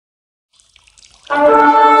give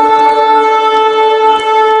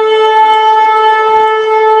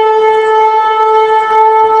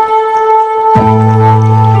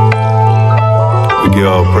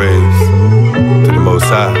all praise to the Most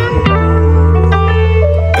High.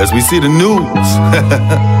 As we see the news,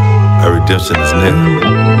 our redemption is near.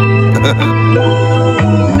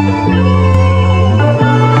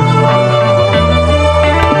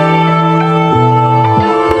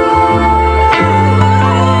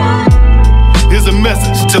 Here's a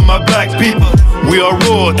message to my black people. We are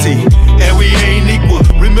royalty, and we ain't equal.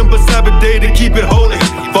 Remember Sabbath day to keep it holy.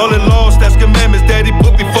 Falling laws, that's commandments that he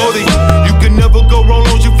put before thee. You can never go wrong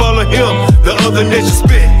long as you follow him. The other nations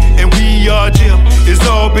spit, and we are Jim. It's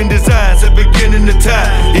all been designed since beginning of time.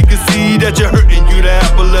 He can see that you're hurting, you the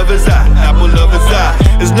apple of his eye. Apple of his eye.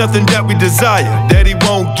 There's nothing that we desire that he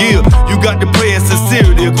won't give. You got to pray in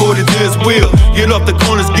sincerity according to his will. Get off the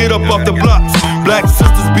corners, get up off the blocks. Black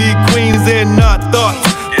sisters be queens and not thoughts.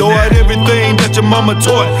 Throw out everything that your mama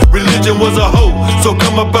taught. Religion was a hoe, so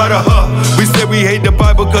come up out of her. We say we hate the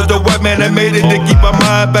Bible cause the white man that made it to keep our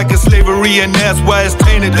mind back in slavery, and that's why it's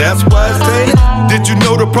tainted. That's why it's tainted. Did you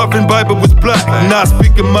know the prophet Bible was black? Not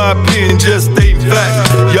speaking my opinion, just stating facts.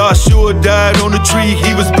 Yahshua died on the tree,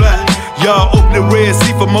 he was black. Y'all opened the Red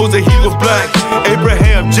Sea for Moses, he was black.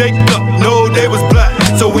 Abraham, Jacob, no, they was black.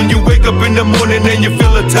 So when you wake up in the morning and you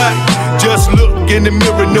feel attacked, just look in the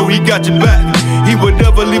mirror, know he got your back. He would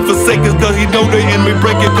never leave forsaken cause he know the enemy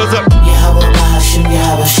break it cause up. Yahweh Bahashim,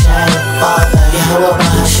 Yahweh Shai, Father. Yahweh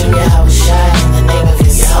Bahashim, Yahweh Shai, in the name of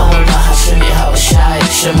his son. Bahashim, Yahweh Shai,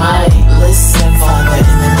 Shemai. Listen, Father, in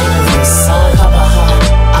the name of his son. Kabaha,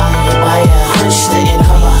 Ayabaya, punch the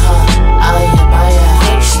enemy. Ayabaya,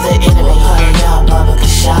 punch the enemy. Wapariya Baba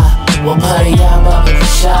Kasha, Wapariya Baba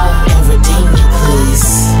Kasha, and redeem me, please.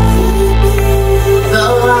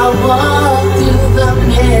 Though I walk through the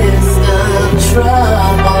midst of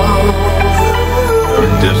trouble,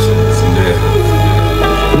 Redemption is near.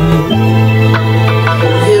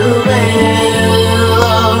 you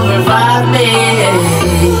will revive me.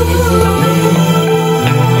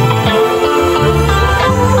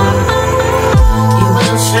 You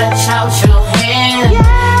will stretch out your hand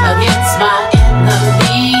against my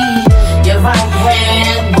enemy. Your right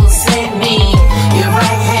hand will save me. Your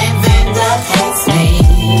right hand vindicates me.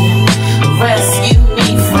 Rescue me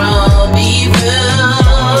from evil.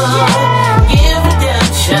 Give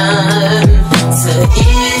redemption to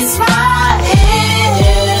Israel.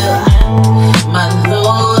 My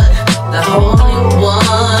Lord, the Holy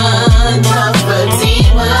One of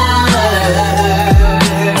Redeemer.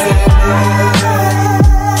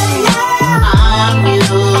 I'm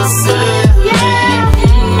your servant,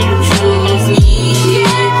 you chose me.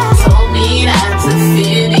 Told me not to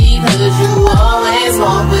fear because you always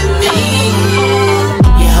walk with me.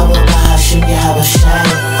 Yahweh Bahashim, Yahweh Shai,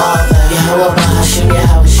 Father. Yahweh Bahashim,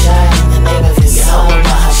 Yahweh Shai, in the name of his son.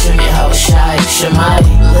 Bahashim, Yahweh Shai, Shemai.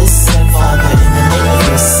 Listen, Father, in the name of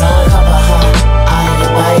his son. Kabaha,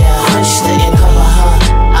 Ayabaya, punch the enemy.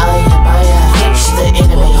 Ayabaya, punch the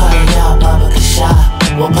enemy. Wapariya Baba Kasha,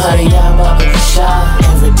 Wapariya Baba Kasha,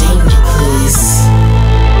 and redeem me, please.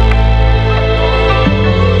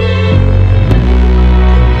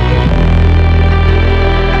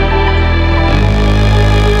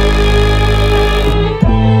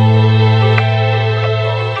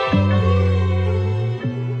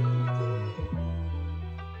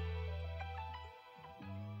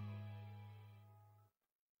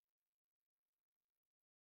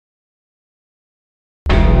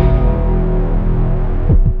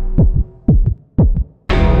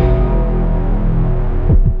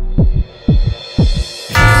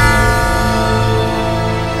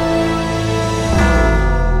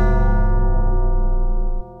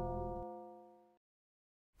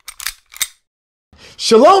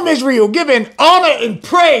 Shalom Israel, giving honor and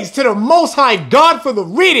praise to the Most High God for the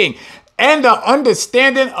reading and the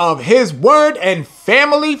understanding of his word. And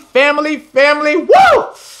family, woo!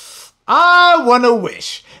 I want to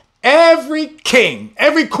wish every king,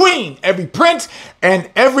 every queen, every prince, and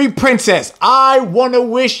every princess, I want to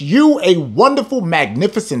wish you a wonderful,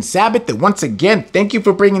 magnificent Sabbath. And once again, thank you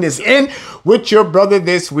for bringing this in with your brother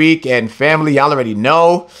this week. And family, y'all already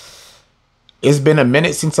know, it's been a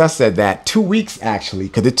minute since I said that. 2 weeks, actually,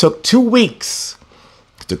 because it took 2 weeks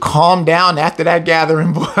to calm down after that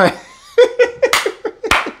gathering, boy.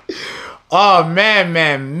 Oh, man.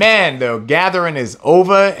 The gathering is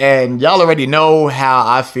over, and y'all already know how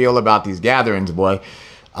I feel about these gatherings, boy.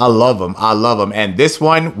 I love them. And this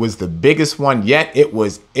one was the biggest one yet. It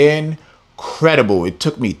was incredible. It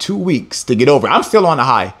took me 2 weeks to get over. I'm still on the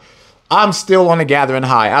high. I'm still on the gathering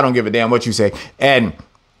high. I don't give a damn what you say. And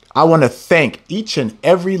I want to thank each and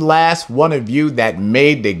every last one of you that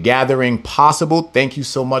made the gathering possible. Thank you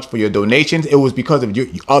so much for your donations. It was because of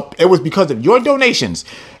your donations,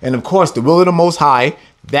 and of course the will of the Most High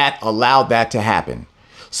that allowed that to happen.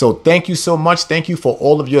 So thank you so much. Thank you for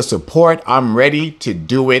all of your support. I'm ready to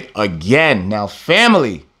do it again. Now,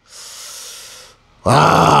 family. We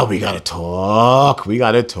gotta talk. We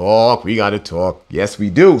gotta talk. We gotta talk. Yes, we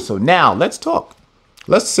do. So now let's talk.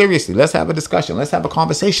 Let's have a discussion. Let's have a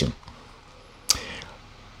conversation.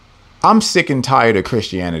 I'm sick and tired of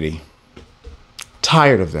Christianity.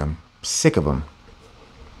 Tired of them. Sick of them.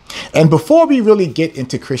 And before we really get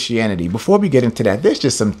into Christianity, before we get into that, there's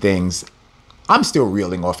just some things I'm still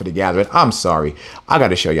reeling off of the gathering. I'm sorry. I got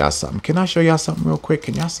to show y'all something. Can I show y'all something real quick?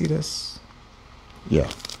 Can y'all see this? Yeah.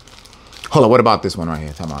 Hold on. What about this one right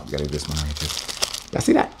here? Time out. We got to do this one right here. Y'all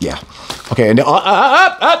see that? Yeah. Okay. And then,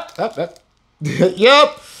 up.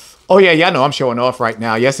 Yep. Oh, yeah. Y'all know I'm showing off right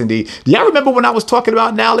now. Yes, indeed. Do y'all remember when I was talking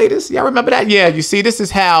about now, ladies? Y'all remember that? Yeah. You see, this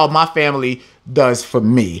is how my family does for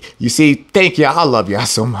me. You see, thank y'all. I love y'all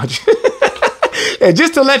so much. And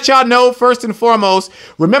just to let y'all know, first and foremost,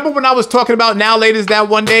 remember when I was talking about now, ladies, that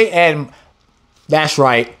one day? And that's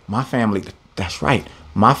right. My family,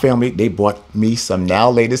 they bought me some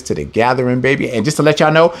now, ladies, to the gathering, baby. And just to let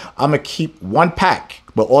y'all know, I'm going to keep one pack,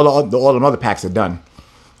 but all the other packs are done.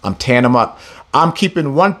 I'm tearing them up. I'm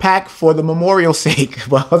keeping one pack for the memorial sake.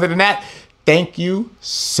 But other than that, thank you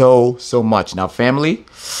so much. Now, family,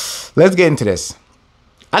 let's get into this.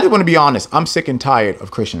 I just want to be honest. I'm sick and tired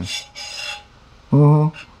of Christians.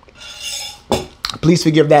 Please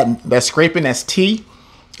forgive that scraping. That's tea.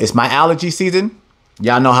 It's my allergy season.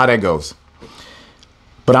 Y'all know how that goes.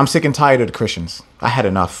 But I'm sick and tired of the Christians. I had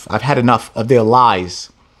enough. I've had enough of their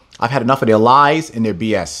lies. I've had enough of their lies and their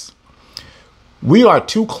BS. We are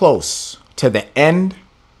too close to the end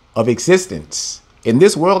of existence in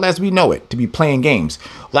this world as we know it to be playing games.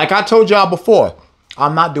 Like I told y'all before,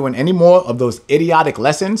 I'm not doing any more of those idiotic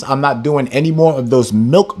lessons. I'm not doing any more of those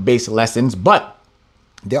milk-based lessons. But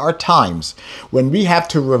there are times when we have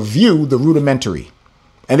to review the rudimentary.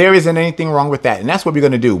 And there isn't anything wrong with that. And that's what we're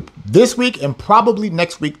going to do this week and probably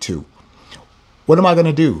next week too. What am I going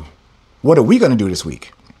to do? What are we going to do this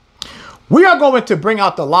week? We are going to bring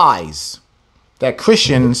out the lies that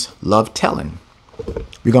Christians love telling.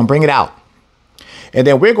 We're going to bring it out. And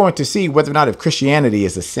then we're going to see whether or not if Christianity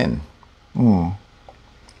is a sin. What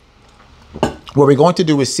we're going to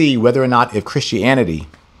do is see whether or not if Christianity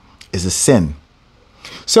is a sin.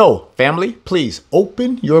 So, family, please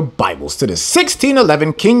open your Bibles to the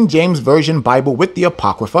 1611 King James Version Bible with the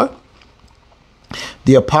Apocrypha.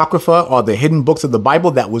 The Apocrypha are the hidden books of the Bible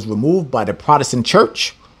that was removed by the Protestant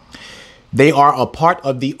Church. They are a part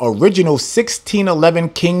of the original 1611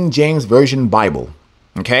 King James Version Bible.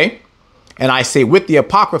 Okay? And I say with the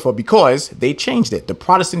Apocrypha because they changed it. The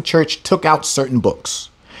Protestant Church took out certain books.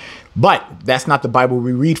 But that's not the Bible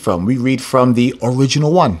we read from. We read from the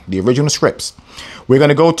original one, the original scripts. We're going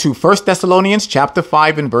to go to 1 Thessalonians chapter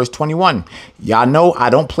 5 and verse 21. Y'all know I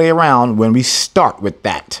don't play around when we start with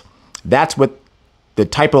that. That's what the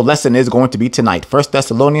type of lesson is going to be tonight. 1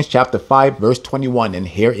 Thessalonians chapter 5 verse 21. And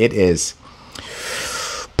here it is.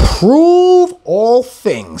 Prove all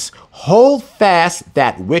things. Hold fast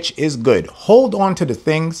that which is good. Hold on to the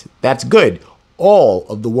things that's good. All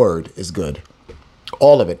of the word is good.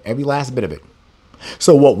 All of it. Every last bit of it.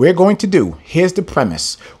 So what we're going to do, here's the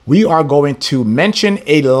premise. We are going to mention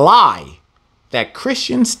a lie that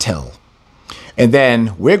Christians tell. And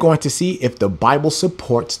then we're going to see if the Bible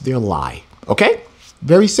supports their lie. Okay?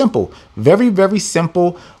 Very simple. Very, very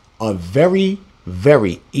simple. A very,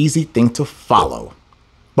 very easy thing to follow.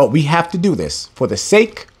 But we have to do this for the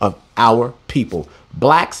sake of our people.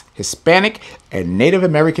 Blacks, Hispanic, and Native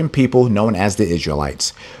American people known as the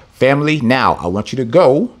Israelites. Family, now I want you to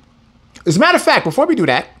go. As a matter of fact, before we do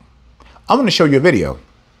that, I want to show you a video.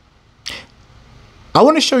 I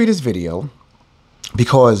want to show you this video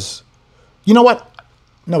because, you know what?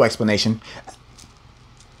 No explanation.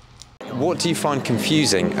 What do you find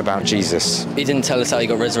confusing about Jesus? He didn't tell us how he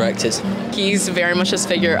got resurrected. He's very much this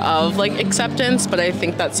figure of like acceptance, but I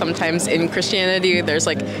think that sometimes in Christianity there's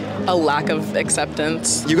like a lack of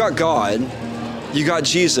acceptance. You got God, you got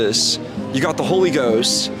Jesus, you got the Holy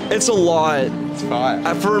Ghost. It's a lot. It's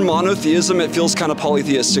fine. For monotheism, it feels kind of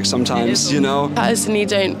polytheistic sometimes, you know? Personally,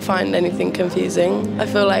 don't find anything confusing. I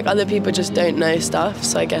feel like other people just don't know stuff,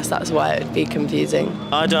 so I guess that's why it would be confusing.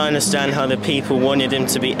 I don't understand how the people wanted him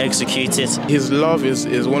to be executed. His love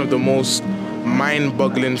is one of the most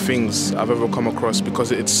mind-boggling things I've ever come across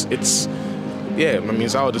because it's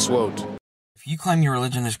out of this world. If you claim your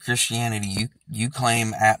religion is Christianity, you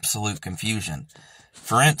claim absolute confusion.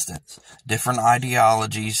 For instance, different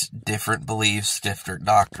ideologies, different beliefs, different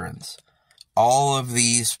doctrines. All of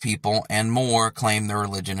these people and more claim their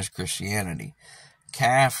religion is Christianity.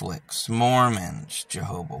 Catholics, Mormons,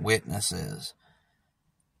 Jehovah's Witnesses,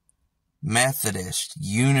 Methodists,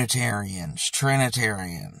 Unitarians,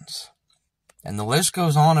 Trinitarians. And the list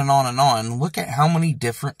goes on and on and on. Look at how many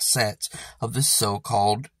different sets of this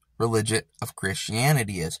so-called religion of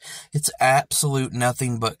Christianity is. It's absolute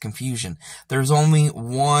nothing but confusion. There's only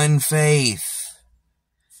one faith.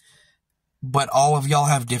 But all of y'all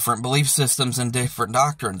have different belief systems and different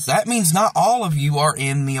doctrines. That means not all of you are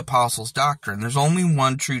in the apostles' doctrine. There's only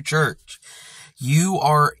one true church. You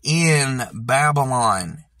are in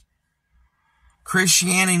Babylon.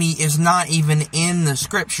 Christianity is not even in the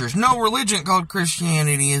scriptures. No religion called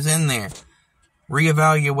Christianity is in there.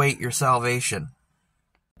 Reevaluate your salvation.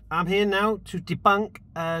 I'm here now to debunk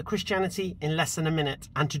Christianity in less than a minute.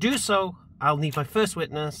 And to do so, I'll need my first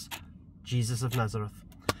witness, Jesus of Nazareth.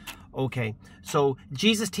 Okay, so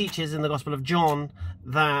Jesus teaches in the Gospel of John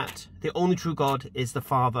that the only true God is the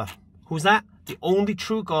Father. Who's that? The only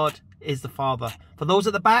true God is the Father. For those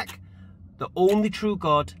at the back, the only true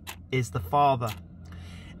God is the Father.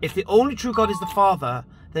 If the only true God is the Father,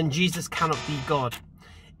 then Jesus cannot be God.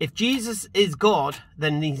 If Jesus is God,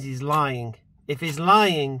 then it means he's lying. If he's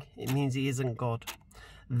lying, it means he isn't God.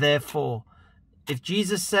 Therefore, if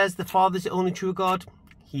Jesus says the Father is the only true God,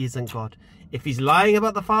 he isn't God. If he's lying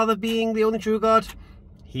about the Father being the only true God,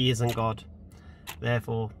 he isn't God.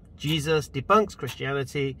 Therefore, Jesus debunks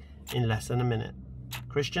Christianity in less than a minute.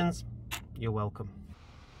 Christians, you're welcome.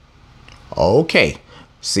 Okay.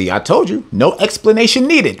 See, I told you, no explanation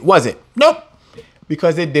needed, was it? Nope.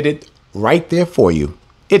 Because it did it right there for you.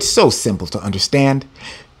 It's so simple to understand.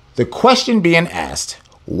 The question being asked,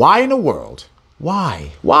 why in the world?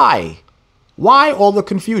 Why? Why all the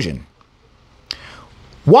confusion?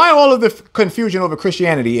 Why all of the confusion over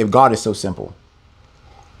Christianity if God is so simple?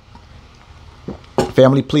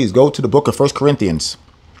 Family, please go to the book of 1 Corinthians,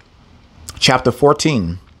 chapter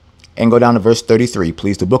 14. And go down to verse 33,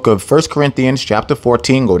 please. The book of 1 Corinthians, chapter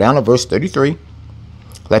 14, go down to verse 33.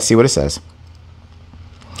 Let's see what it says.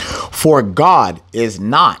 For God is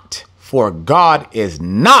not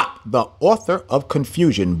the author of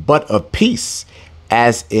confusion, but of peace,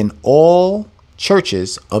 as in all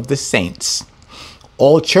churches of the saints.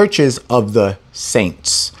 All churches of the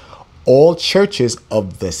saints. All churches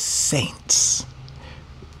of the saints.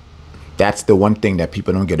 That's the one thing that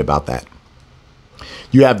people don't get about that.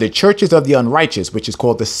 You have the churches of the unrighteous, which is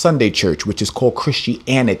called the Sunday church, which is called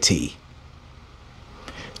Christianity.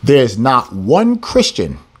 There's not one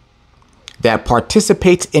Christian that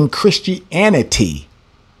participates in Christianity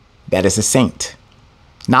that is a saint.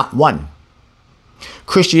 Not one.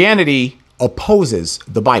 Christianity opposes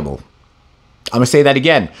the Bible. I'm going to say that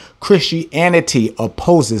again. Christianity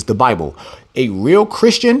opposes the Bible. A real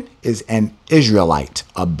Christian is an Israelite,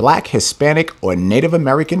 a black, Hispanic, or Native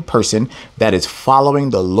American person that is following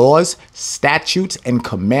the laws, statutes, and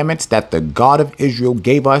commandments that the God of Israel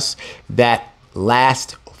gave us that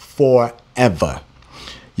last forever.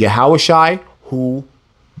 Yahushua, who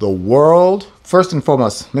the world, first and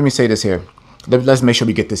foremost, let me say this here. Let's make sure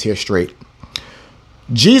we get this here straight.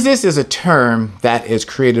 Jesus is a term that is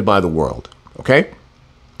created by the world, okay?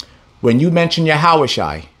 When you mention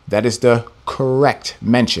Yahushua, that is the correct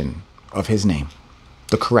mention of his name,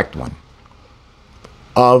 the correct one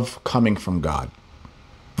of coming from God.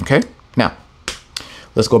 Okay, now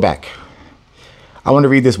let's go back. I want to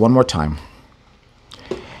read this one more time.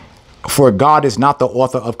 For God is not the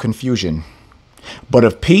author of confusion, but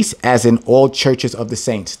of peace, as in all churches of the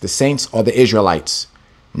saints. The saints are the Israelites,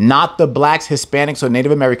 not the blacks, Hispanics, or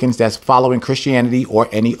Native Americans that's following Christianity or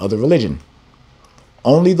any other religion.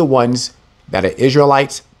 Only the ones that are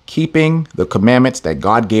Israelites, keeping the commandments that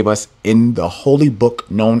God gave us in the holy book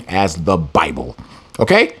known as the Bible.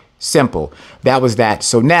 Okay? Simple. That was that.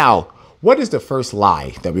 So now, what is the first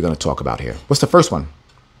lie that we're going to talk about here? What's the first one?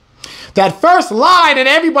 That first lie that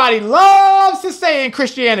everybody loves to say in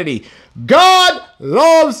Christianity. God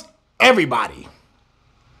loves everybody.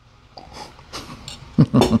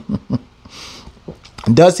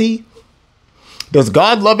 Does he? Does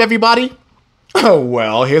God love everybody? Oh,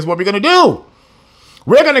 well, here's what we're going to do.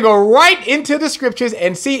 We're going to go right into the scriptures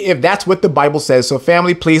and see if that's what the Bible says. So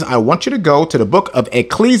family, please, I want you to go to the book of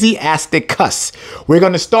Ecclesiasticus. We're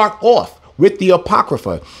going to start off with the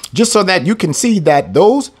Apocrypha, just so that you can see that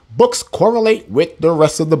those books correlate with the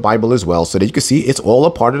rest of the Bible as well, so that you can see it's all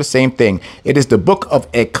a part of the same thing. It is the book of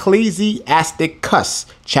Ecclesiasticus,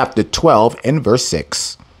 chapter 12 and verse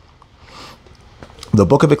 6. The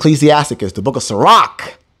book of Ecclesiasticus, the book of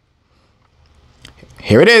Sirach.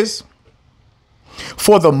 Here it is.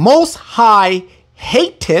 For the Most High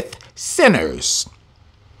hateth sinners.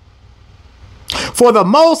 For the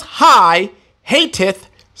Most High hateth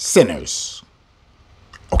sinners.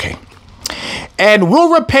 Okay. And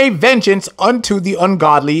will repay vengeance unto the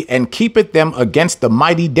ungodly and keepeth them against the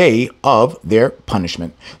mighty day of their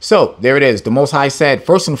punishment. So there it is. The Most High said,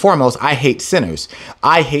 first and foremost, I hate sinners.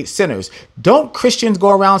 I hate sinners. Don't Christians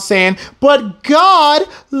go around saying, but God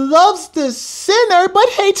loves the sinner but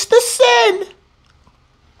hates the sin.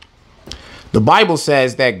 The Bible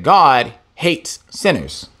says that God hates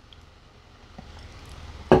sinners.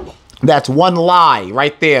 That's one lie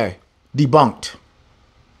right there, debunked.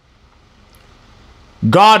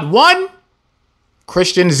 God 1,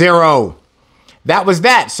 Christian 0. That was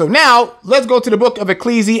that. So now let's go to the book of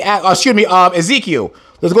Ezekiel.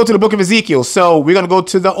 Let's go to the book of Ezekiel. So we're going to go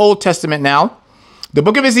to the Old Testament now. The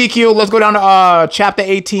book of Ezekiel, let's go down to chapter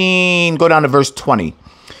 18, go down to verse 20.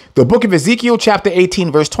 The book of Ezekiel, chapter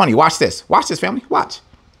 18, verse 20. Watch this. Watch this, family. Watch.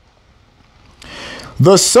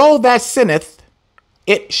 The soul that sinneth,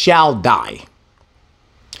 it shall die.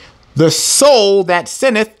 The soul that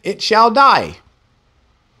sinneth, it shall die.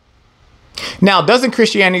 Now, doesn't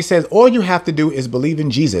Christianity says all you have to do is believe in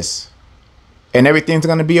Jesus and everything's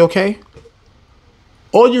going to be okay?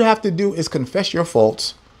 All you have to do is confess your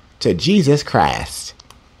faults to Jesus Christ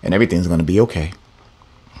and everything's going to be okay.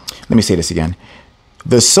 Let me say this again.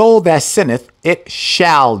 The soul that sinneth, it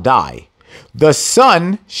shall die. The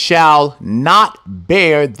son shall not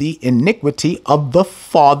bear the iniquity of the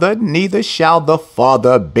father, neither shall the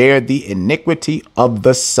father bear the iniquity of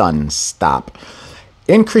the son. Stop.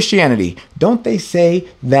 In Christianity, don't they say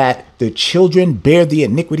that the children bear the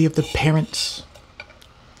iniquity of the parents?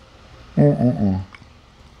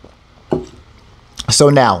 So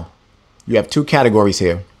now, you have two categories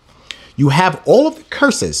here. You have all of the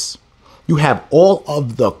curses. You have all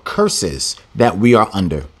of the curses that we are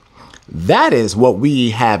under. That is what we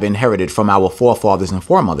have inherited from our forefathers and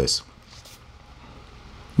foremothers,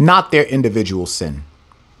 not their individual sin.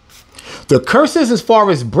 The curses as far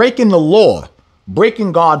as breaking the law,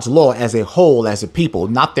 breaking God's law as a whole, as a people,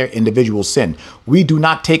 not their individual sin. We do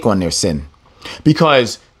not take on their sin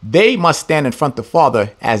because they must stand in front of the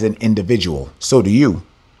Father as an individual. So do you.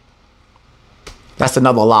 That's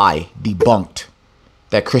another lie debunked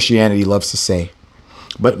that Christianity loves to say.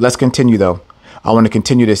 But let's continue, though. I want to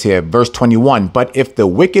continue this here. Verse 21. But if the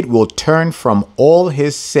wicked will turn from all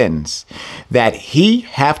his sins that he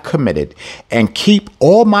hath committed and keep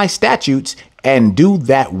all my statutes and do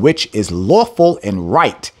that which is lawful and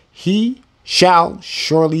right, he shall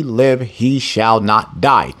surely live, he shall not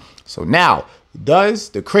die. So now, does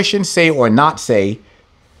the Christian say or not say,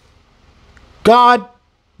 God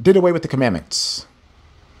did away with the commandments?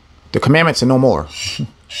 The commandments are no more.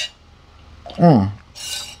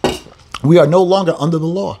 We are no longer under the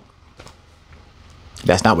law.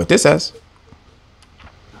 That's not what this says.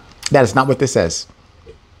 That is not what this says.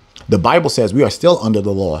 The Bible says we are still under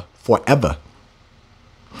the law forever.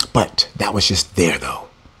 But that was just there, though.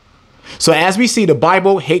 So as we see, the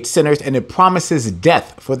Bible hates sinners and it promises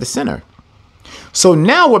death for the sinner. So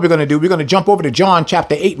now what we're going to do, we're going to jump over to John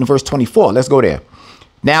chapter 8 and verse 24. Let's go there.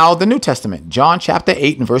 Now, the New Testament, John chapter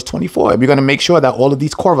 8 and verse 24. We're going to make sure that all of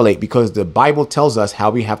these correlate because the Bible tells us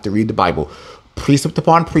how we have to read the Bible. Precept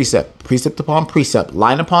upon precept, precept upon precept,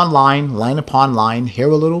 line upon line, here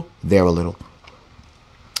a little, there a little.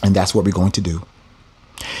 And that's what we're going to do.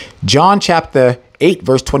 John chapter 8,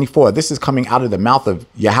 verse 24. This is coming out of the mouth of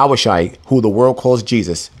Yahushua, who the world calls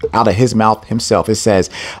Jesus, out of his mouth himself. It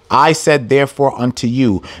says, I said therefore unto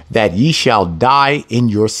you that ye shall die in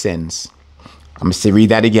your sins. I'm going to read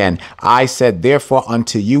that again. I said therefore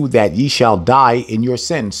unto you that ye shall die in your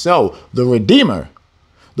sins. So the Redeemer,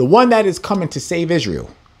 the one that is coming to save Israel,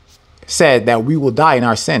 said that we will die in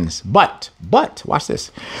our sins. But, watch this.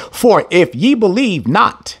 For if ye believe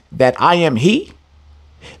not that I am he,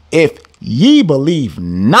 if ye believe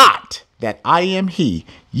not that I am he,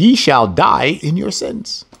 ye shall die in your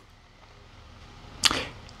sins.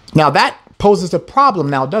 Now that poses a problem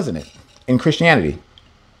now, doesn't it, in Christianity?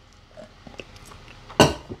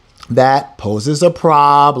 That poses a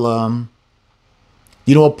problem.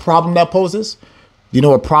 You know what problem that poses? You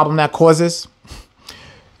know what problem that causes?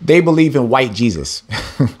 They believe in white Jesus.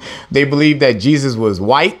 They believe that Jesus was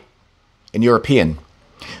white and European.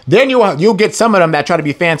 Then you'll get some of them that try to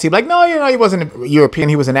be fancy, like, no, he wasn't a European,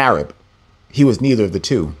 he was an Arab. He was neither of the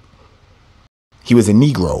two. He was a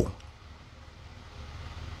Negro.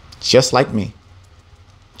 Just like me.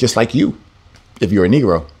 Just like you, if you're a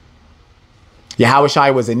Negro.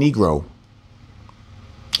 Yahushua was a Negro.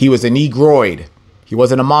 He was a Negroid. He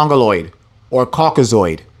wasn't a Mongoloid. or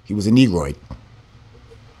Caucasoid. He was a Negroid.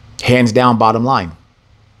 Hands down, bottom line.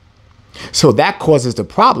 So that causes the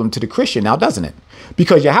problem to the Christian now, doesn't it?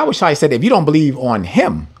 Because Yahushua said, if you don't believe on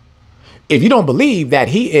him, if you don't believe that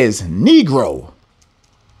he is Negro,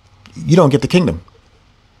 you don't get the kingdom.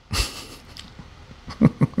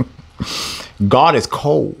 God is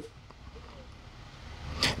cold.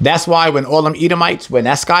 That's why when all them Edomites, when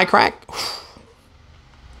that sky cracked,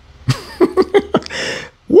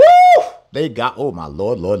 woo, they got, oh my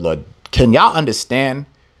Lord, Lord, Lord. Can y'all understand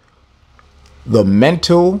the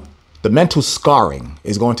mental scarring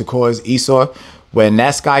is going to cause Esau when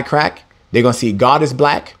that sky crack? They're going to see God is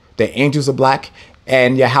black, the angels are black,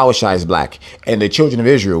 and Yahushua is black. And the children of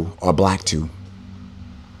Israel are black too.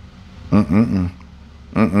 And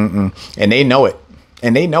they know it.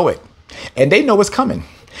 And they know it. And they know it's coming.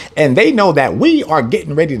 And they know that we are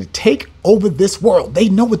getting ready to take over this world. They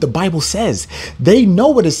know what the Bible says. They know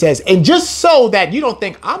what it says. And just so that you don't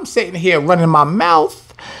think I'm sitting here running my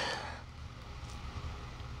mouth.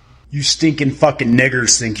 You stinking fucking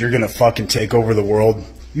niggers think you're gonna fucking take over the world.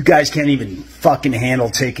 You guys can't even fucking handle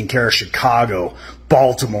taking care of Chicago,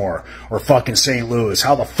 Baltimore, or fucking St. Louis.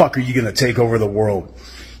 How the fuck are you gonna take over the world?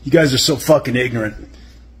 You guys are so fucking ignorant.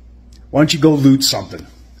 Why don't you go loot something?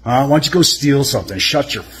 Huh? Why don't you go steal something?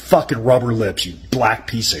 Shut your fucking rubber lips, you black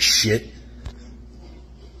piece of shit.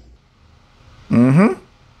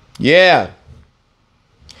 Yeah.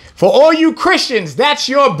 For all you Christians, that's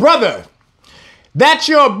your brother. That's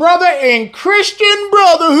your brother in Christian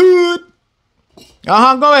brotherhood.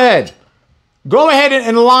 Go ahead. Go ahead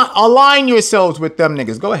and align yourselves with them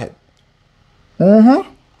niggas. Go ahead.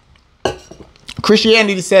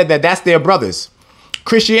 Christianity said that that's their brothers.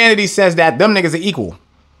 Christianity says that them niggas are equal.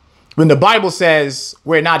 When the Bible says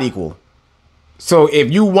we're not equal. So if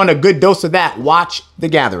you want a good dose of that, watch The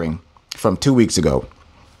Gathering from 2 weeks ago.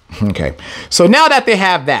 Okay. So now that they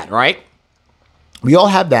have that, right? We all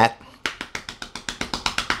have that.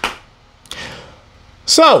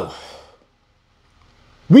 So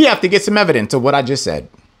we have to get some evidence of what I just said.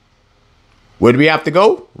 Where do we have to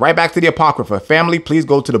go? Right back to the Apocrypha. Family, please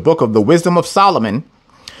go to the book of the Wisdom of Solomon.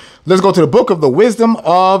 Let's go to the book of the Wisdom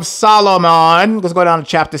of Solomon. Let's go down to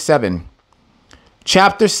chapter 7.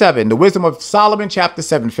 Chapter 7. The Wisdom of Solomon, chapter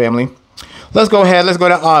 7, family. Let's go ahead. Let's go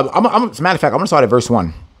to, as a matter of fact, I'm going to start at verse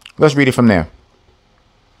 1. Let's read it from there.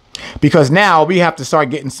 Because now we have to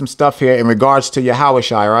start getting some stuff here in regards to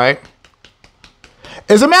Yahushua, right?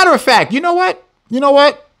 As a matter of fact, you know what?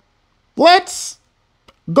 Let's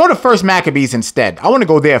go to First Maccabees instead. I want to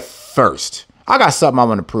go there first. I got something I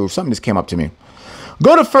want to prove. Something just came up to me.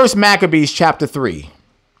 Go to First Maccabees chapter 3.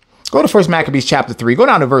 Go to First Maccabees chapter 3. Go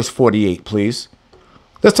down to verse 48, please.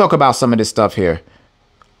 Let's talk about some of this stuff here.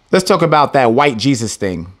 Let's talk about that white Jesus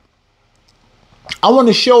thing. I want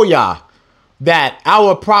to show y'all that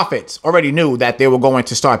our prophets already knew that they were going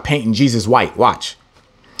to start painting Jesus white. Watch.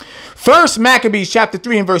 First Maccabees chapter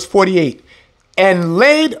 3 and verse 48. And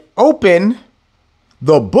laid open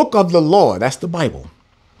the book of the law, that's the Bible,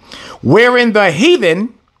 wherein the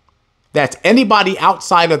heathen, that's anybody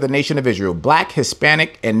outside of the nation of Israel, black,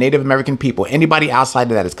 Hispanic, and Native American people, anybody outside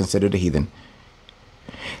of that is considered a heathen,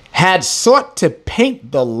 had sought to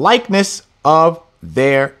paint the likeness of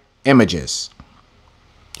their images.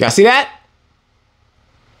 Y'all see that?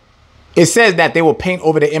 It says that they will paint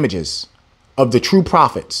over the images of the true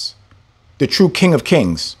prophets, the true King of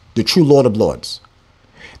Kings, the true Lord of Lords.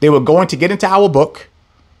 They were going to get into our book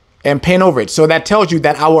and paint over it. So that tells you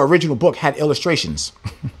that our original book had illustrations.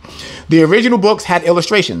 The original books had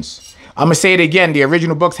illustrations. I'm going to say it again. The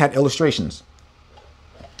original books had illustrations.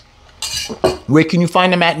 Where can you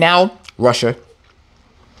find them at now? Russia.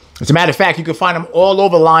 As a matter of fact, you can find them all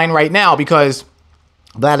over the line right now because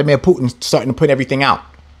Vladimir Putin's starting to put everything out.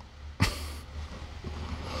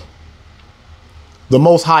 The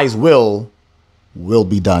Most High's will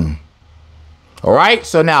be done. All right.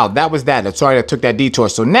 So now that was that. Sorry, I took that detour.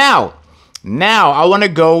 So now I want to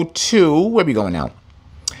go to, where are we going now?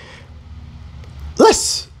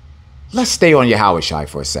 Let's stay on Yahushua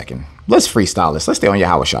for a second. Let's freestyle this. Let's stay on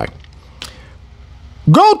Yahushua.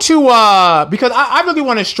 Go to, because I really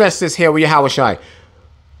want to stress this here with Yahushua.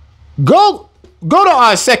 Go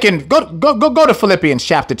to Philippians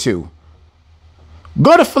chapter 2.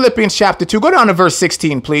 Go to Philippians chapter 2. Go down to verse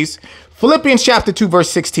 16, please. Philippians chapter 2, verse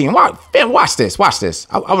 16. Watch this. Watch this.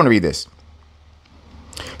 I want to read this.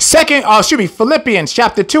 Philippians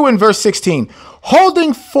chapter 2 and verse 16.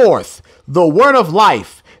 Holding forth the word of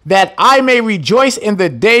life, that I may rejoice in the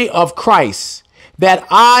day of Christ, that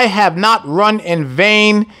I have not run in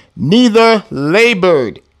vain, neither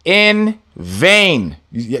labored in vain.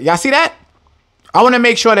 Y'all see that? I want to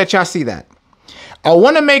make sure that y'all see that. I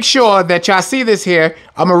want to make sure that y'all see this here.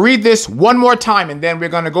 I'm going to read this one more time and then we're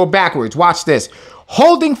going to go backwards. Watch this.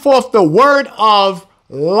 Holding forth the word of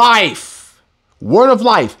life. Word of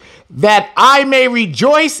life. That I may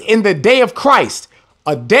rejoice in the day of Christ.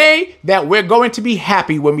 A day that we're going to be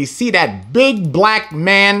happy when we see that big black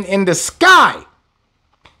man in the sky.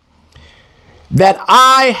 That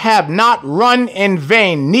I have not run in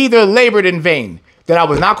vain, neither labored in vain. That I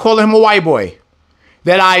was not calling him a white boy.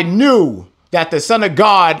 That I knew that the Son of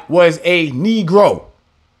God was a Negro.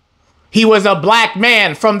 He was a black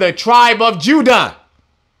man from the tribe of Judah.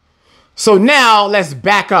 So now let's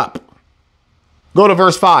back up. Go to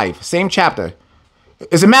verse 5, same chapter.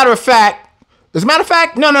 As a matter of fact,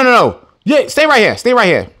 no. Yeah, stay right here. Stay right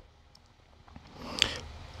here.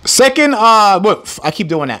 Second, I keep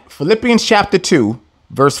doing that. Philippians chapter 2,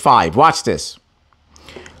 verse 5. Watch this.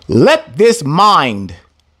 Let this mind,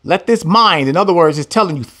 in other words, it's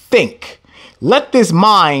telling you, think. Let this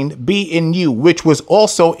mind be in you, which was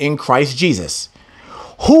also in Christ Jesus,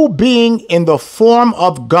 who being in the form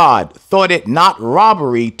of God, thought it not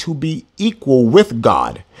robbery to be equal with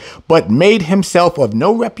God, but made himself of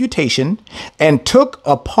no reputation, and took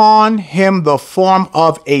upon him the form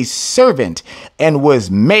of a servant, and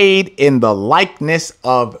was made in the likeness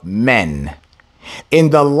of men.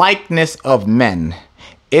 In the likeness of men.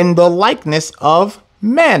 In the likeness of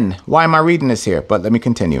men. Why am I reading this here? But let me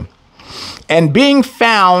continue. And being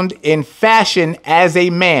found in fashion as a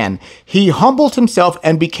man, he humbled himself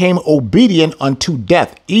and became obedient unto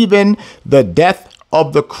death, even the death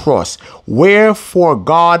of the cross. Wherefore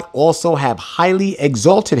God also have highly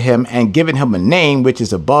exalted him and given him a name which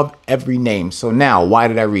is above every name. So now, why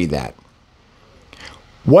did I read that?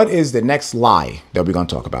 What is the next lie that we're going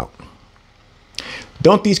to talk about?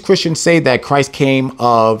 Don't these Christians say that Christ came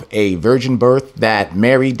of a virgin birth, that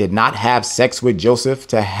Mary did not have sex with Joseph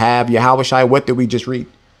to have Yahushua? What did we just read?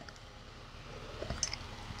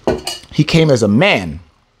 He came as a man.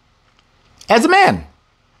 As a man.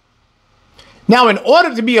 Now, in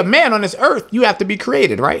order to be a man on this earth, you have to be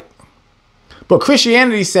created, right? But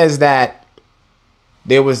Christianity says that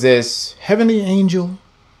there was this heavenly angel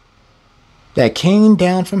that came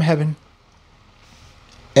down from heaven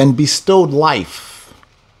and bestowed life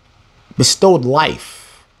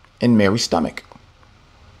in Mary's stomach.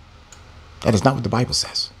 That is not what the Bible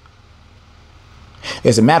says.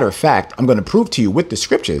 As a matter of fact, I'm going to prove to you with the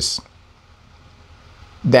scriptures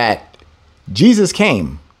that Jesus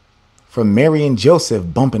came from Mary and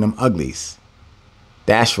Joseph bumping them uglies.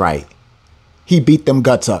 That's right. He beat them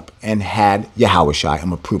guts up and had Yahushua. I'm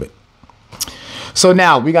going to prove it. So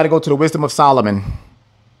now we got to go to the wisdom of Solomon.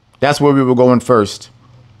 That's where we were going first.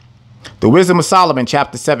 The wisdom of Solomon,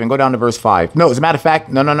 chapter 7. Go down to verse 5. No, as a matter of fact,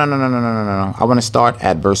 no. I want to start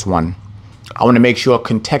at verse 1. I want to make sure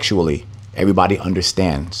contextually everybody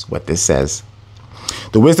understands what this says.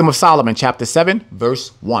 The wisdom of Solomon, chapter 7, verse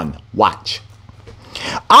 1. Watch.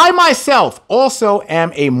 I myself also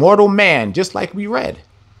am a mortal man, just like we read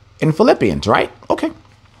in Philippians, right? Okay.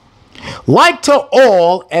 Like to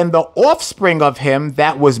all, and the offspring of him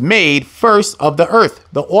that was made first of the earth.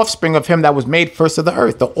 The offspring of him that was made first of the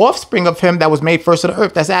earth. The offspring of him that was made first of the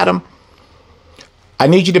earth. That's Adam. I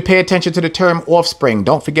need you to pay attention to the term offspring.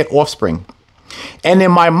 Don't forget offspring. And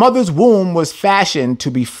in my mother's womb was fashioned to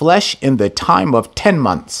be flesh in the time of 10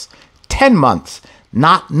 months. 10 months,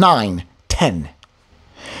 not 9, 10.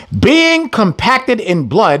 Being compacted in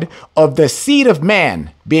blood of the seed of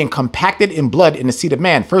man. Being compacted in blood in the seed of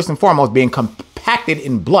man. First and foremost, being compacted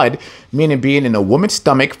in blood, meaning being in a woman's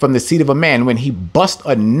stomach from the seed of a man when he bust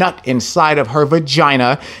a nut inside of her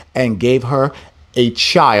vagina and gave her a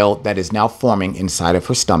child that is now forming inside of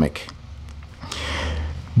her stomach.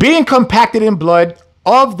 Being compacted in blood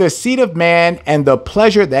of the seed of man and the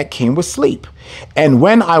pleasure that came with sleep. And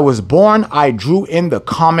when I was born, I drew in the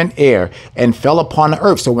common air and fell upon the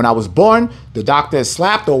earth. So when I was born, the doctor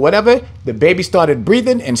slapped or whatever, the baby started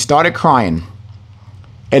breathing and started crying.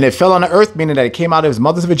 And it fell on the earth, meaning that it came out of his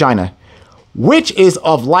mother's vagina, which is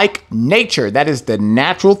of like nature. That is the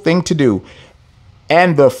natural thing to do.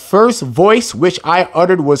 And the first voice which I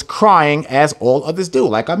uttered was crying, as all others do.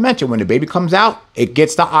 Like I mentioned, when the baby comes out, it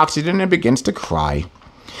gets the oxygen and begins to cry.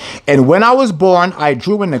 And when I was born, I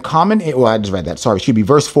drew in the common, well, I just read that. Sorry, it should be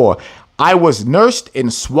verse 4. I was nursed in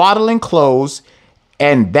swaddling clothes,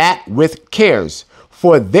 and that with cares.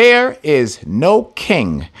 For there is no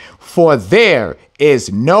king,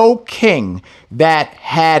 that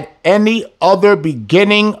had any other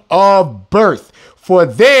beginning of birth. For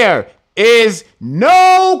there is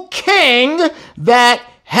no king that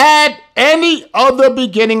had any other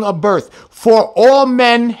beginning of birth. For all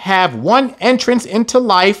men have one entrance into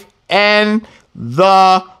life, and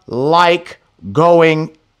the like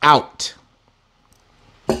going out.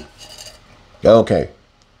 Okay.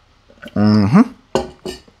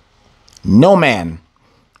 No man,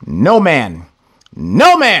 no man,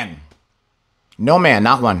 no man, no man,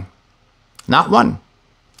 not one, not one.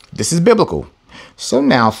 This is biblical. So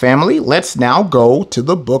now, family, let's now go to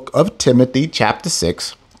the book of Timothy, chapter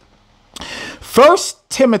 6. 1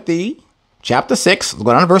 Timothy, chapter 6, let's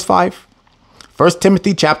go down to verse 5. 1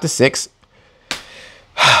 Timothy, chapter 6,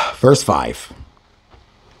 verse 5.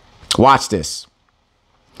 Watch this.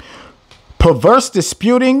 Perverse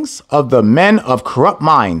disputings of the men of corrupt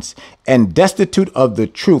minds and destitute of the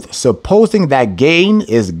truth, supposing that gain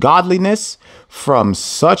is godliness, from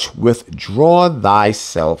such withdraw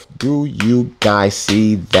thyself. Do you guys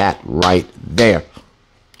see that right there?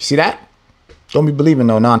 See that? Don't be believing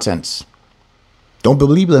no nonsense. Do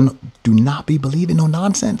not be believing no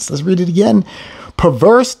nonsense. Let's read it again.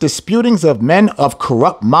 Perverse disputings of men of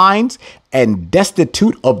corrupt minds and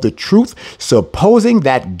destitute of the truth, supposing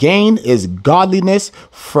that gain is godliness,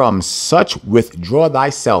 from such withdraw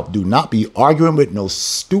thyself. Do not be arguing with no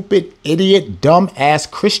stupid, idiot, dumb ass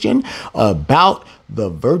Christian about the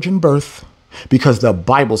virgin birth, because the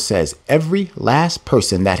Bible says every last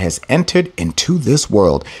person that has entered into this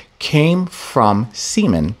world came from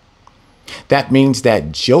semen. That means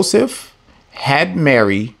that Joseph had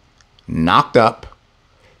Mary knocked up,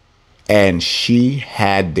 and she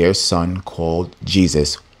had their son called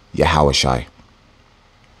Jesus, Yahushua.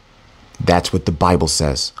 That's what the Bible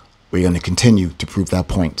says. We're going to continue to prove that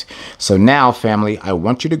point. So now, family, I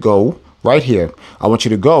want you to go right here. I want you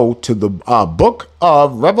to go to the book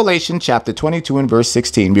of Revelation, chapter 22 and verse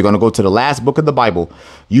 16. We're going to go to the last book of the Bible.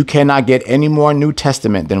 You cannot get any more New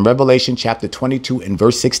Testament than Revelation chapter 22 and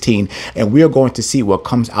verse 16. And we are going to see what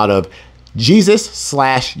comes out of Jesus /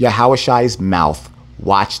 Yahushua's mouth.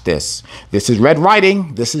 Watch this. This is red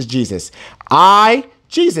writing. This is Jesus.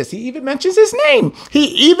 Jesus. He even mentions his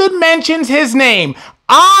name.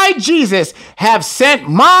 I, Jesus, have sent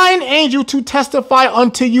mine angel to testify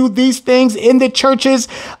unto you these things in the churches.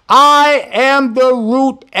 I am the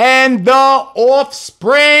root and the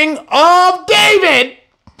offspring of David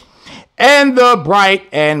and the bright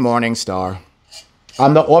and morning star.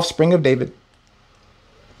 I'm the offspring of David.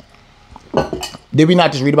 Did we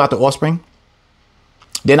not just read about the offspring?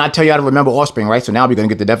 Didn't I tell you how to remember offspring, right? So now we're going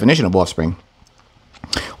to get the definition of offspring.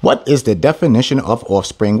 What is the definition of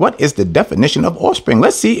offspring? What is the definition of offspring?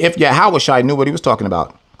 Let's see if Yahushua knew what he was talking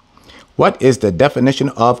about. What is the definition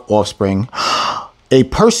of offspring? A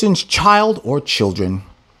person's child or children.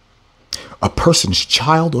 A person's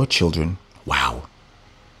child or children. Wow.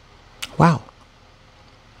 Wow.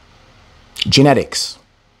 Genetics.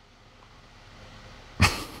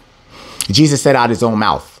 Jesus said out of his own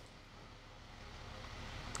mouth.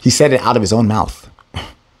 He said it out of his own mouth.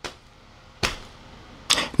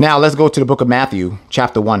 Now let's go to the book of Matthew,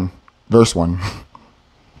 chapter 1, verse 1.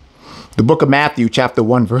 The book of Matthew, chapter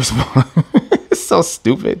 1, verse 1. It's so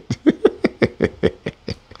stupid.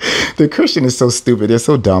 The Christian is so stupid. They're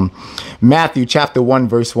so dumb. Matthew, chapter 1,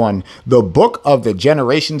 verse 1. The book of the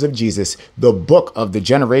generations of Jesus. The book of the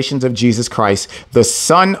generations of Jesus Christ, the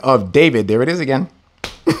son of David. There it is again.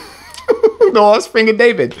 The offspring of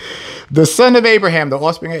David. The son of Abraham, the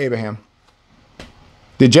offspring of Abraham.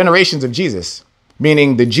 The generations of Jesus,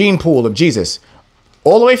 meaning the gene pool of Jesus,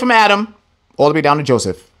 all the way from Adam, all the way down to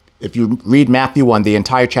Joseph. If you read Matthew 1, the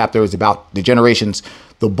entire chapter is about the generations,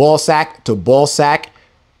 the ball sack to ball sack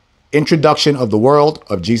introduction of the world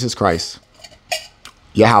of Jesus Christ.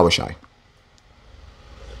 Yahushua.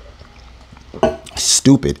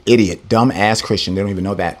 Stupid, idiot, dumb ass Christian. They don't even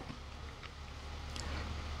know that.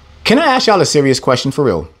 Can I ask y'all a serious question for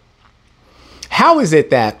real? How is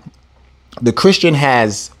it that the Christian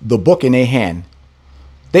has the book in their hand?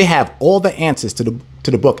 They have all the answers to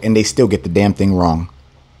the book and they still get the damn thing wrong.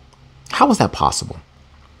 How is that possible?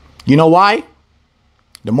 You know why?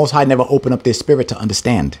 The Most High never opened up their spirit to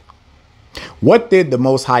understand. What did the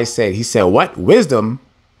Most High say? He said, what? Wisdom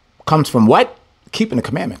comes from what? Keeping the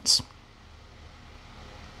commandments.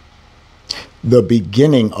 The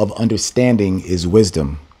beginning of understanding is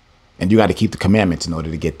wisdom. And you got to keep the commandments in order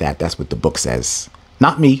to get that. That's what the book says.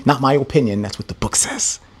 Not me, not my opinion. That's what the book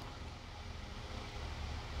says.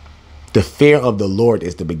 The fear of the Lord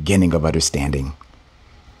is the beginning of understanding.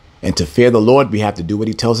 And to fear the Lord, we have to do what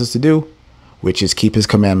he tells us to do, which is keep his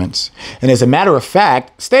commandments. And as a matter of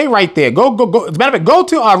fact, stay right there. Go. As a matter of fact, go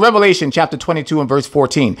to Revelation chapter 22 and verse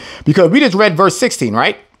 14, because we just read verse 16,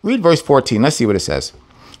 right? Read verse 14. Let's see what it says.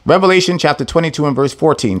 Revelation chapter 22 and verse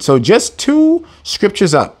 14. So just two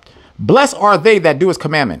scriptures up. Blessed are they that do his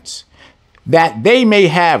commandments. that they may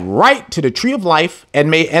have right to the tree of life and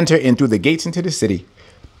may enter in through the gates into the city.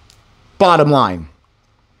 Bottom line,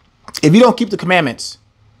 if you don't keep the commandments,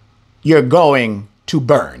 you're going to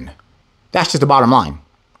burn. That's just the bottom line.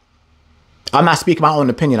 I'm not speaking my own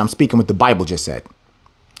opinion. I'm speaking what the Bible just said.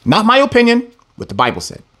 Not my opinion, what the Bible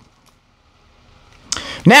said.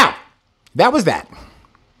 Now, that was that.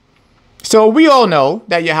 So we all know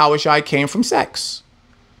that Yahushua came from sex,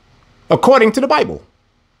 according to the Bible.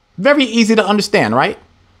 Very easy to understand, right?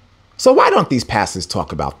 So why don't these pastors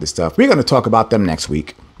talk about this stuff? We're going to talk about them next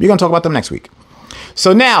week.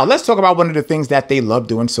 So now let's talk about one of the things that they love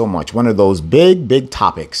doing so much. One of those big, big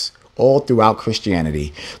topics all throughout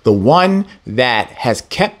Christianity. The one that has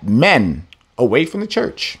kept men away from the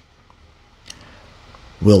church.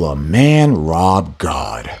 Will a man rob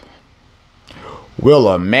God? Will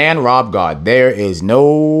a man rob God? There is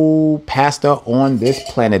no pastor on this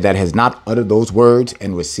planet that has not uttered those words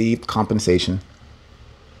and received compensation.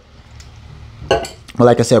 Well,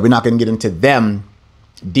 like I said, we're not going to get into them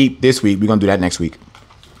deep this week. We're going to do that next week.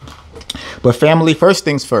 But family, first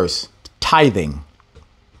things first, tithing.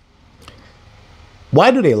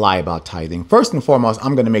 Why do they lie about tithing? First and foremost,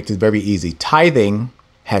 I'm going to make this very easy. Tithing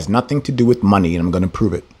has nothing to do with money, and I'm going to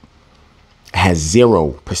prove it. It has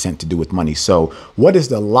 0% to do with money. So what is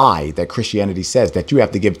the lie that Christianity says? That you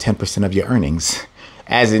have to give 10% of your earnings,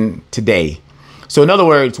 as in today. So in other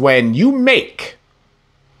words, when you make,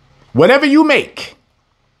 whatever you make,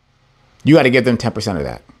 you got to give them 10% of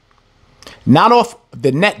that. Not off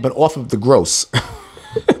the net, but off of the gross.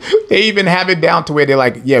 They even have it down to where they're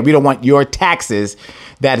like, yeah, we don't want your taxes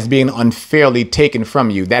that is being unfairly taken from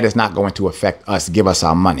you. That is not going to affect us. Give us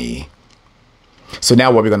our money. So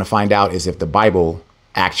now what we're going to find out is if the Bible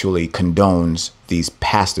actually condones these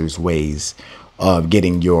pastors' ways of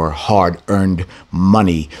getting your hard-earned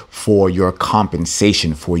money for your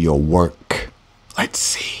compensation for your work. Let's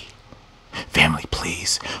see. Family,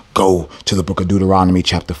 please go to the book of Deuteronomy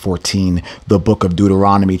chapter 14. The book of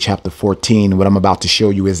Deuteronomy chapter 14. What I'm about to show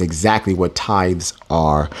you is exactly what tithes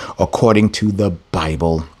are according to the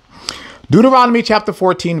Bible. Deuteronomy chapter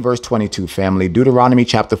 14, verse 22, family. Deuteronomy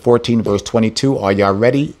chapter 14, verse 22. Are y'all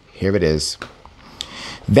ready? Here it is.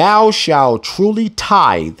 Thou shalt truly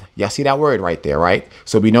tithe. Y'all see that word right there, right?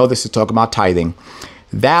 So we know this is talking about tithing.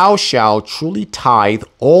 Thou shalt truly tithe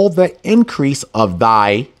all the increase of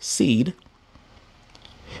thy seed,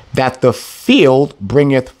 that the field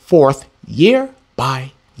bringeth forth year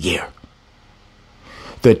by year.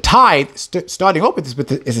 The tithe, starting off with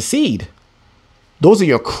this, is a seed. Those are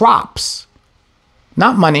your crops,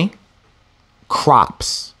 not money,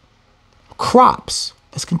 crops. Crops.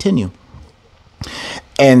 Let's continue.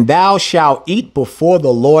 And thou shalt eat before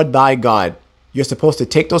the Lord thy God. You're supposed to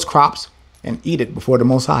take those crops and eat it before the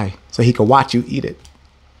Most High, so he can watch you eat it.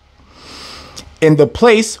 In the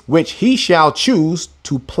place which he shall choose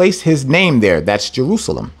to place his name there, that's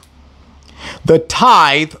Jerusalem. The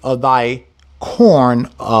tithe of thy corn,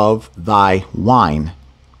 of thy wine,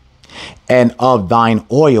 and of thine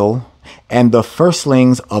oil, and the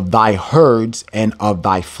firstlings of thy herds and of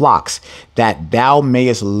thy flocks, that thou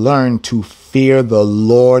mayest learn to fear the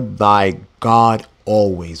Lord thy God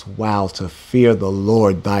always. Wow, to fear the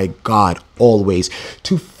Lord thy God always.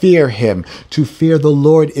 To fear him, to fear the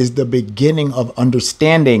Lord is the beginning of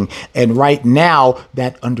understanding. And right now,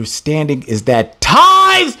 that understanding is that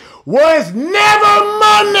tithes was never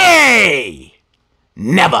money.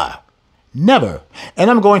 Never. Never. And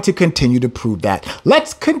I'm going to continue to prove that.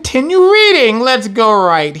 Let's continue reading. Let's go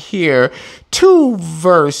right here to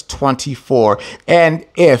verse 24. And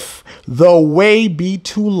if the way be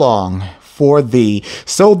too long for thee,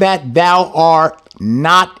 so that thou art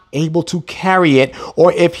not able to carry it,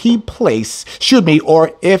 or if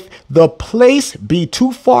or if the place be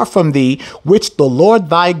too far from thee, which the Lord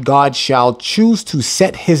thy God shall choose to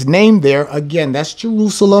set his name there. Again, that's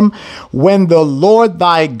Jerusalem. When the Lord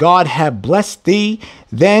thy God have blessed thee,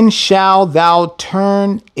 then shall thou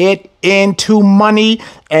turn it into money,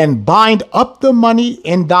 and bind up the money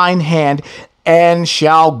in thine hand, and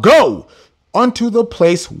shall go unto the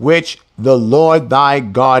place which the Lord thy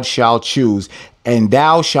God shall choose, and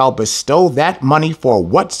thou shalt bestow that money for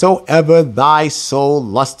whatsoever thy soul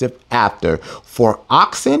lusteth after, for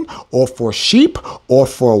oxen, or for sheep, or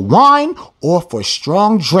for wine, or for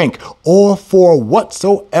strong drink, or for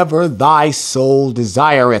whatsoever thy soul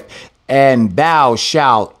desireth. And thou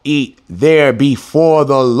shalt eat there before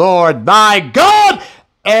the Lord thy God,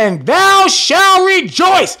 and thou shalt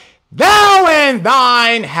rejoice, thou and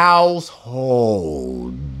thine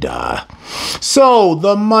household. So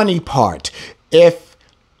the money part, if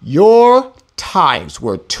your tithes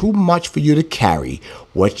were too much for you to carry,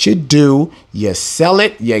 what you do, you sell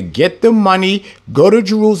it, you get the money, go to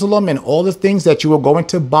Jerusalem and all the things that you were going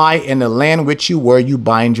to buy in the land which you were, you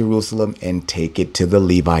buy in Jerusalem and take it to the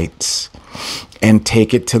Levites. And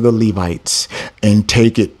take it to the Levites. And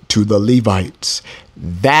take it to the Levites.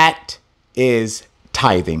 That is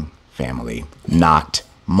tithing, family, not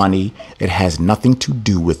money. It has nothing to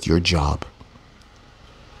do with your job.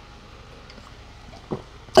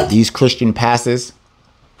 These Christian pastors,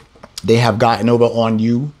 they have gotten over on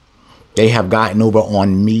you. They have gotten over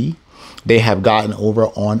on me. They have gotten over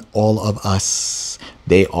on all of us.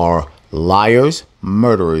 They are liars,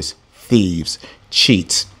 murderers, thieves,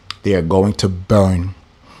 cheats. They are going to burn.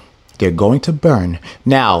 They're going to burn.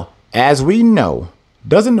 Now, as we know,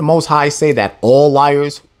 doesn't the Most High say that all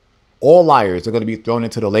liars are going to be thrown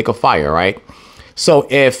into the lake of fire, right? So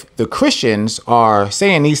if the Christians are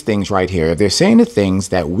saying these things right here, if they're saying the things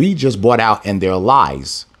that we just brought out and they're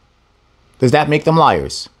lies, does that make them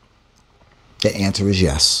liars? The answer is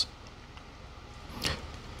yes.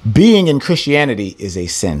 Being in Christianity is a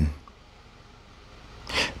sin.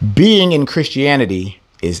 Being in Christianity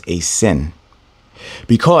is a sin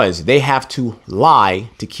because they have to lie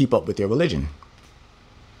to keep up with their religion.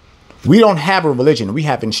 We don't have a religion. We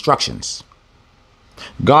have instructions.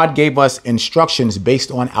 God gave us instructions based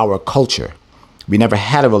on our culture. We never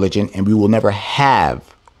had a religion and we will never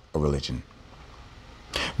have a religion.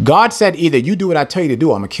 God said either you do what I tell you to do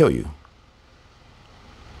or I'm going to kill you.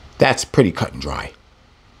 That's pretty cut and dry.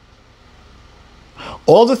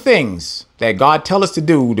 All the things that God tells us to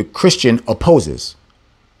do, the Christian opposes.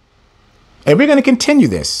 And we're going to continue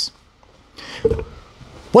this.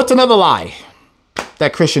 What's another lie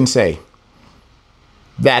that Christians say?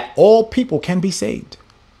 That all people can be saved.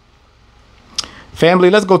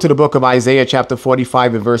 Family, let's go to the book of Isaiah chapter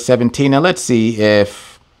 45 and verse 17 and let's see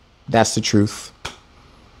if that's the truth.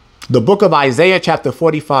 The book of Isaiah chapter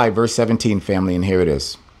 45 verse 17, family, and here it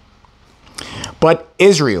is. But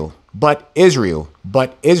Israel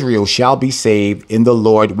shall be saved in the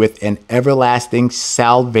Lord with an everlasting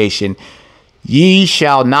salvation. Ye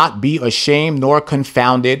shall not be ashamed nor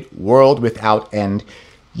confounded, world without end.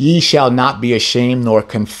 Ye shall not be ashamed nor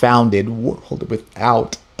confounded, world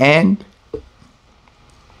without end.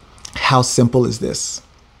 How simple is this?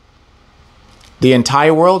 The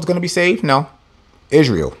entire world is going to be saved? No.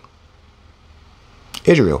 Israel.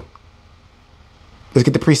 Israel. Let's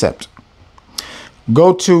get the precept.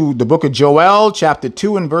 Go to the book of Joel, chapter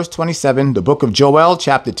 2 and verse 27. The book of Joel,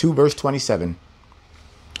 chapter 2, verse 27.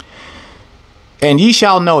 And ye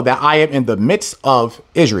shall know that I am in the midst of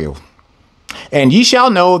Israel. And ye shall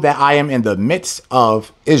know that I am in the midst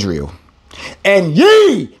of Israel. And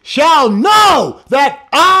ye shall know that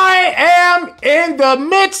I am in the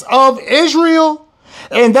midst of Israel,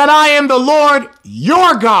 and that I am the Lord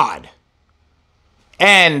your God,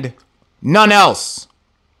 and none else.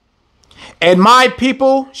 And my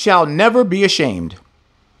people shall never be ashamed.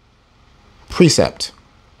 Precept.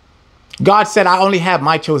 God said, I only have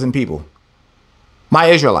my chosen people, my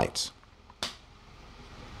Israelites.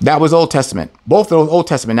 That was Old Testament. Both of those Old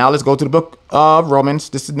Testament. Now let's go to the book of Romans.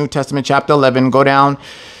 This is New Testament, chapter 11. Go down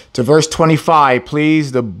to verse 25,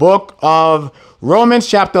 please. The book of Romans,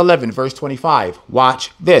 chapter 11, verse 25. Watch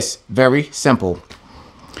this. Very simple.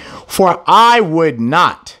 For I would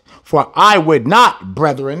not,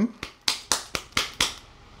 brethren,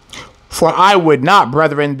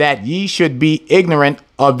 that ye should be ignorant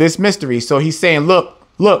of this mystery. So he's saying, look,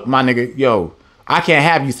 my nigga, yo, I can't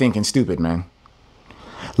have you thinking stupid, man.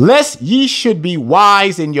 Lest ye should be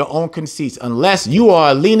wise in your own conceits, unless you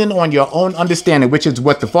are leaning on your own understanding, which is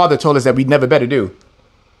what the Father told us that we'd never better do.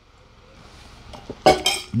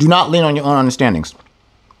 Do not lean on your own understandings.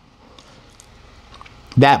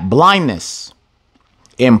 That blindness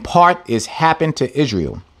in part is happened to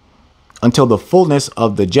Israel until the fullness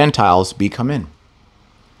of the Gentiles be come in.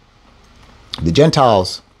 The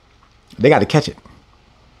Gentiles, they got to catch it.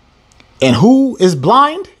 And who is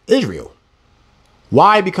blind? Israel.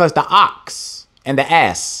 Why? Because the ox and the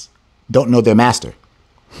ass don't know their master.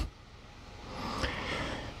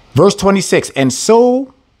 Verse 26, and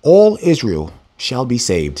so all Israel shall be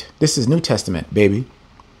saved. This is New Testament, baby.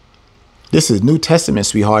 This is New Testament,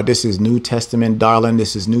 sweetheart. This is New Testament, darling.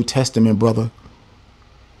 This is New Testament, brother.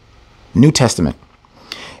 New Testament.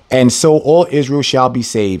 And so all Israel shall be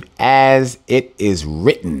saved, as it is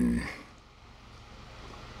written.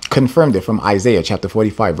 Confirmed it from Isaiah chapter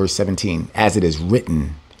 45, verse 17, as it is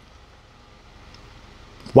written.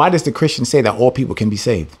 Why does the Christian say that all people can be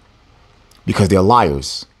saved? Because they're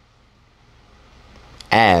liars.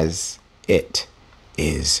 As it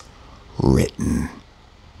is written.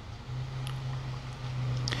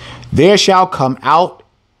 There shall come out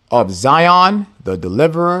of Zion the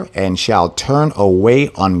deliverer, and shall turn away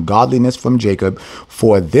ungodliness from Jacob.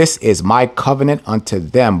 For this is my covenant unto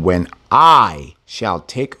them, when I shall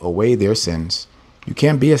take away their sins. You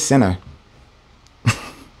can't be a sinner.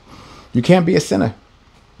 You can't be a sinner.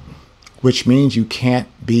 Which means you can't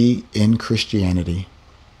be in Christianity.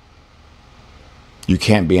 You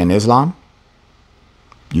can't be in Islam.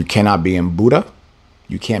 You cannot be in Buddha.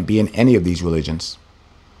 You can't be in any of these religions.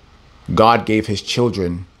 God gave his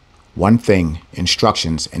children one thing,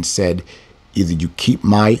 instructions, and said, either you keep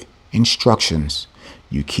my instructions,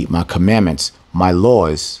 you keep my commandments, my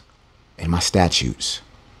laws, and my statutes,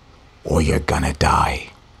 or you're gonna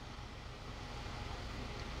die.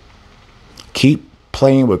 Keep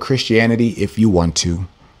playing with Christianity if you want to.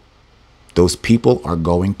 Those people are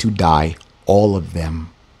going to die, all of them.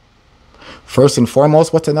 First and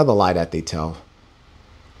foremost, what's another lie that they tell?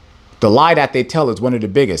 The lie that they tell is one of the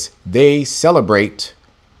biggest. They celebrate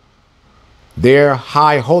their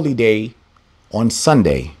high holy day on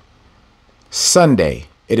Sunday. Sunday.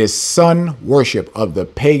 It is sun worship of the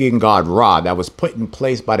pagan god Ra that was put in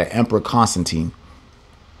place by the Emperor Constantine.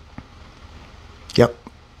 Yep.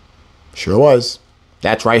 Sure was.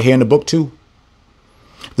 That's right here in the book too.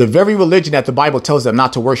 The very religion that the Bible tells them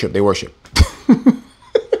not to worship, they worship.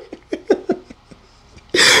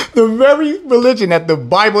 The very religion that the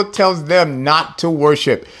Bible tells them not to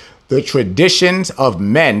worship. The traditions of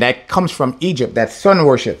men that comes from Egypt, that sun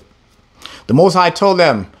worship. The Most High told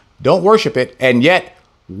them, don't worship it. And yet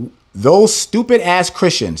those stupid ass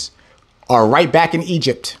Christians are right back in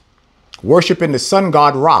Egypt, worshiping the sun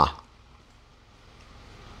god Ra.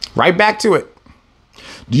 Right back to it.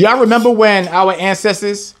 Do y'all remember when our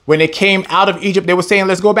ancestors, when they came out of Egypt, they were saying,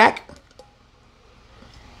 let's go back?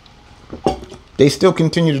 They still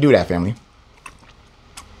continue to do that, family.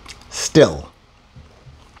 Still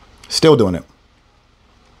doing it.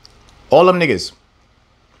 All them niggas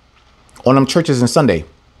on them churches on Sunday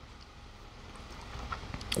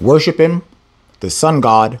worshiping the sun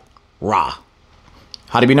god Ra.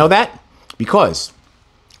 How do we know that? Because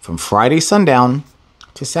from Friday sundown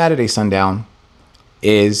to Saturday sundown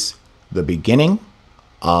is the beginning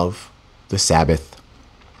of the Sabbath.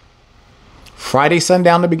 Friday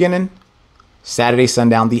sundown the beginning, Saturday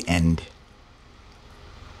sundown the end.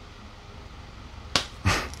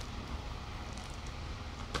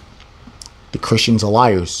 The Christians are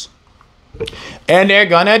liars. And they're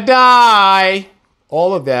gonna die.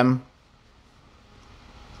 All of them.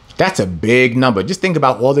 That's a big number. Just think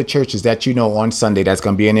about all the churches that you know on Sunday that's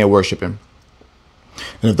gonna be in there worshiping.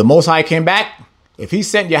 And if the Most High came back, if he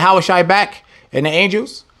sent Yahushua back and the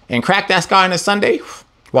angels and cracked that sky on a Sunday,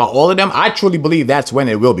 well, all of them, I truly believe that's when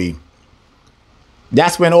it will be.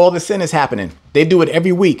 That's when all the sin is happening. They do it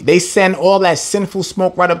every week. They send all that sinful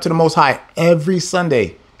smoke right up to the Most High every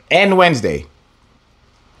Sunday and Wednesday.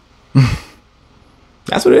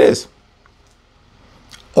 That's what it is.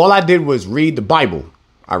 All I did was read the Bible.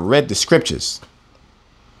 I read the scriptures.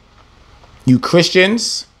 You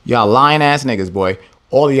Christians, y'all lying ass niggas, boy.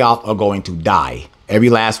 All of y'all are going to die. Every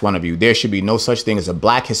last one of you. There should be no such thing as a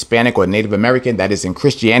black, Hispanic, or Native American that is in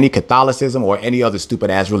Christianity, Catholicism, or any other stupid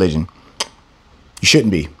ass religion. You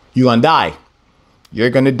shouldn't be. You're gonna die. You're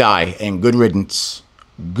gonna die. And good riddance.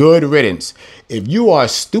 Good riddance. If you are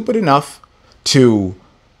stupid enough to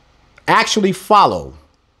actually follow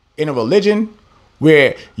in a religion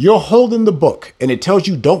where you're holding the book and it tells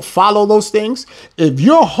you don't follow those things, if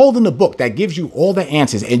you're holding the book that gives you all the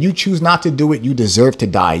answers and you choose not to do it, you deserve to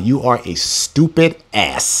die. You are a stupid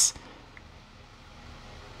ass.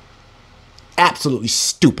 Absolutely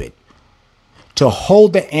stupid. To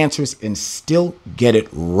hold the answers and still get it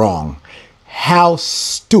wrong. How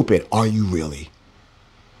stupid are you really?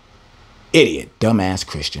 Idiot, dumbass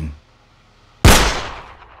Christian.